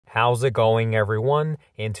How's it going, everyone?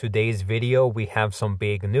 In today's video, we have some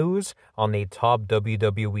big news on a top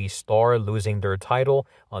WWE star losing their title,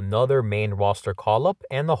 another main roster call-up,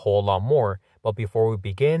 and a whole lot more. But before we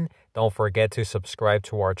begin, don't forget to subscribe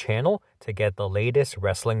to our channel to get the latest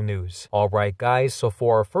wrestling news. Alright guys, so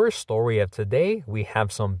for our first story of today, we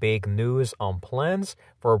have some big news on plans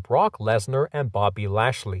for Brock Lesnar and Bobby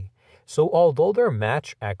Lashley. So although their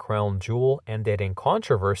match at Crown Jewel ended in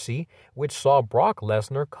controversy, which saw Brock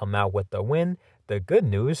Lesnar come out with the win, the good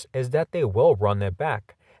news is that they will run it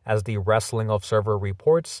back, as the Wrestling Observer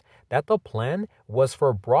reports that the plan was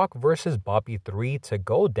for Brock vs. Bobby 3 to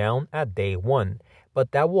go down at day 1,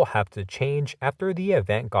 but that will have to change after the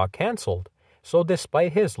event got cancelled. So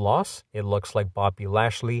despite his loss, it looks like Bobby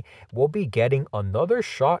Lashley will be getting another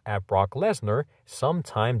shot at Brock Lesnar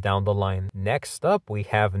sometime down the line. Next up, we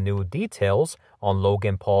have new details on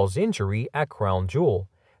Logan Paul's injury at Crown Jewel.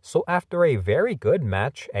 So after a very good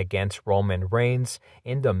match against Roman Reigns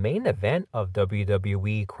in the main event of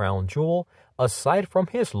WWE Crown Jewel, aside from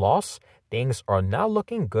his loss, things are now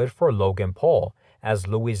looking good for Logan Paul, as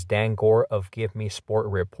Louis Dangor of Give Me Sport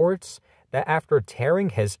reports that after tearing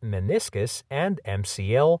his meniscus and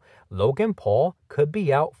MCL, Logan Paul could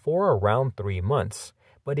be out for around 3 months.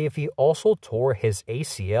 But if he also tore his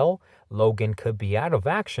ACL, Logan could be out of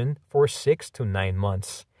action for 6 to 9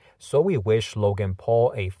 months. So we wish Logan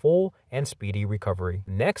Paul a full and speedy recovery.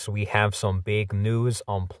 Next, we have some big news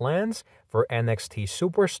on plans for NXT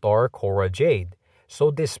superstar Cora Jade.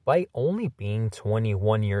 So despite only being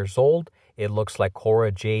 21 years old, it looks like Cora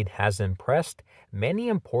Jade has impressed many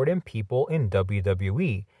important people in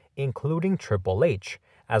WWE, including Triple H,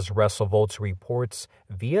 as WrestleVotes reports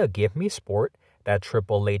via Give Me Sport that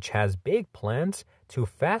Triple H has big plans to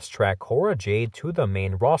fast-track Cora Jade to the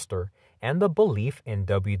main roster, and the belief in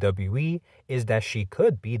WWE is that she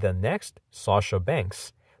could be the next Sasha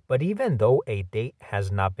Banks. But even though a date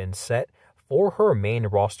has not been set for her main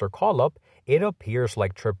roster call-up, it appears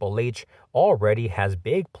like Triple H already has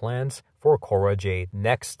big plans for Cora Jade.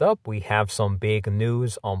 Next up, we have some big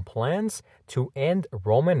news on plans to end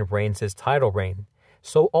Roman Reigns' title reign.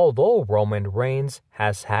 So although Roman Reigns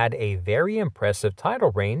has had a very impressive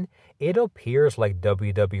title reign, it appears like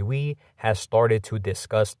WWE has started to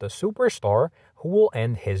discuss the superstar who will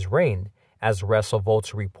end his reign, as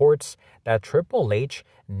WrestleVotes reports that Triple H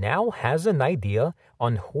now has an idea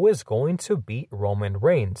on who is going to beat Roman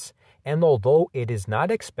Reigns. And although it is not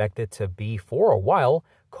expected to be for a while,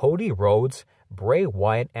 Cody Rhodes, Bray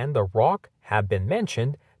Wyatt, and The Rock have been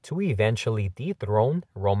mentioned to eventually dethrone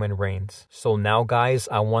Roman Reigns. So now guys,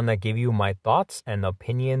 I want to give you my thoughts and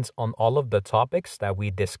opinions on all of the topics that we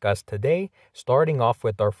discussed today. Starting off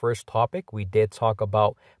with our first topic, we did talk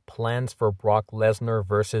about plans for Brock Lesnar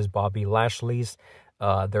versus Bobby Lashley's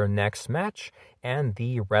their next match, and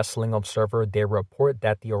the Wrestling Observer, they report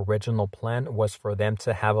that the original plan was for them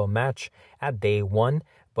to have a match at day 1,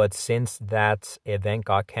 but since that event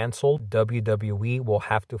got canceled, WWE will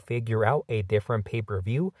have to figure out a different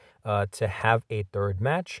pay-per-view to have a third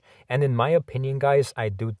match. And in my opinion, guys, I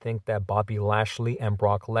do think that Bobby Lashley and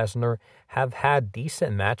Brock Lesnar have had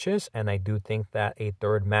decent matches, and I do think that a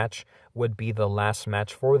third match would be the last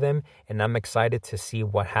match for them, and I'm excited to see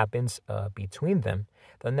what happens between them.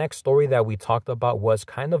 The next story that we talked about was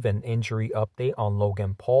kind of an injury update on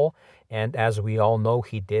Logan Paul, and as we all know,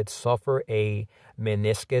 he did suffer a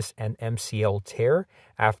meniscus and MCL tear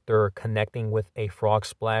after connecting with a frog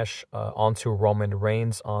splash onto Roman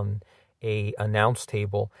Reigns on a announce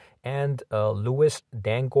table. And Louis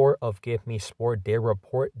Dangor of Give Me Sport did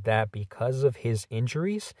report that because of his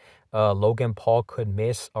injuries, Logan Paul could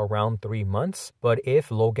miss around 3 months. But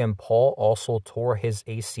if Logan Paul also tore his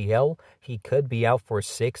ACL, he could be out for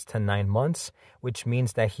 6 to 9 months, which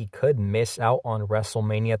means that he could miss out on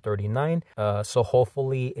WrestleMania 39. So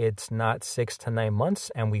hopefully it's not 6 to 9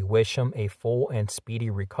 months, and we wish him a full and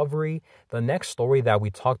speedy recovery. The next story that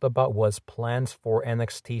we talked about was plans for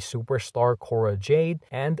NXT superstar Cora Jade,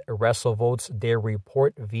 and WrestleVotes did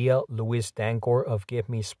report via Louis Dangor of Give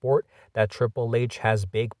Me Sport that Triple H has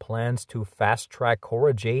big plans to fast-track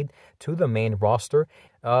Cora Jade to the main roster.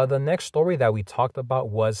 The next story that we talked about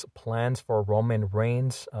was plans for Roman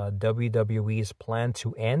Reigns, WWE's plan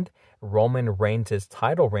to end Roman Reigns'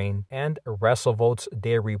 title reign, and WrestleVotes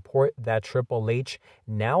did report that Triple H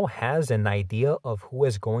now has an idea of who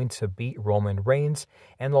is going to beat Roman Reigns,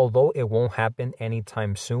 and although it won't happen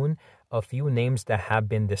anytime soon, a few names that have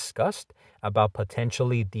been discussed about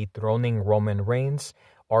potentially dethroning Roman Reigns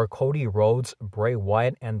are Cody Rhodes, Bray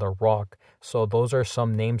Wyatt, and The Rock. So those are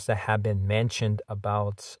some names that have been mentioned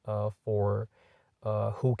about for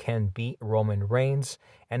who can beat Roman Reigns.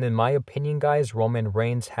 And in my opinion, guys, Roman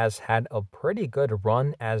Reigns has had a pretty good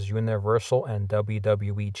run as Universal and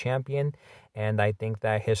WWE champion. And I think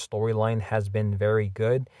that his storyline has been very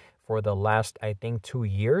good for the last, I think, 2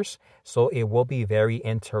 years. So it will be very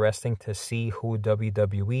interesting to see who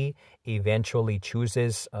WWE eventually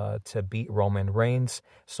chooses to beat Roman Reigns.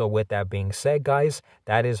 So with that being said, guys,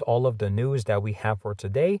 that is all of the news that we have for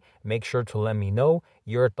today. Make sure to let me know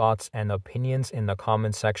your thoughts and opinions in the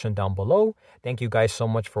comment section down below. Thank you guys so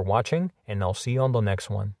much for watching, and I'll see you on the next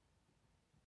one.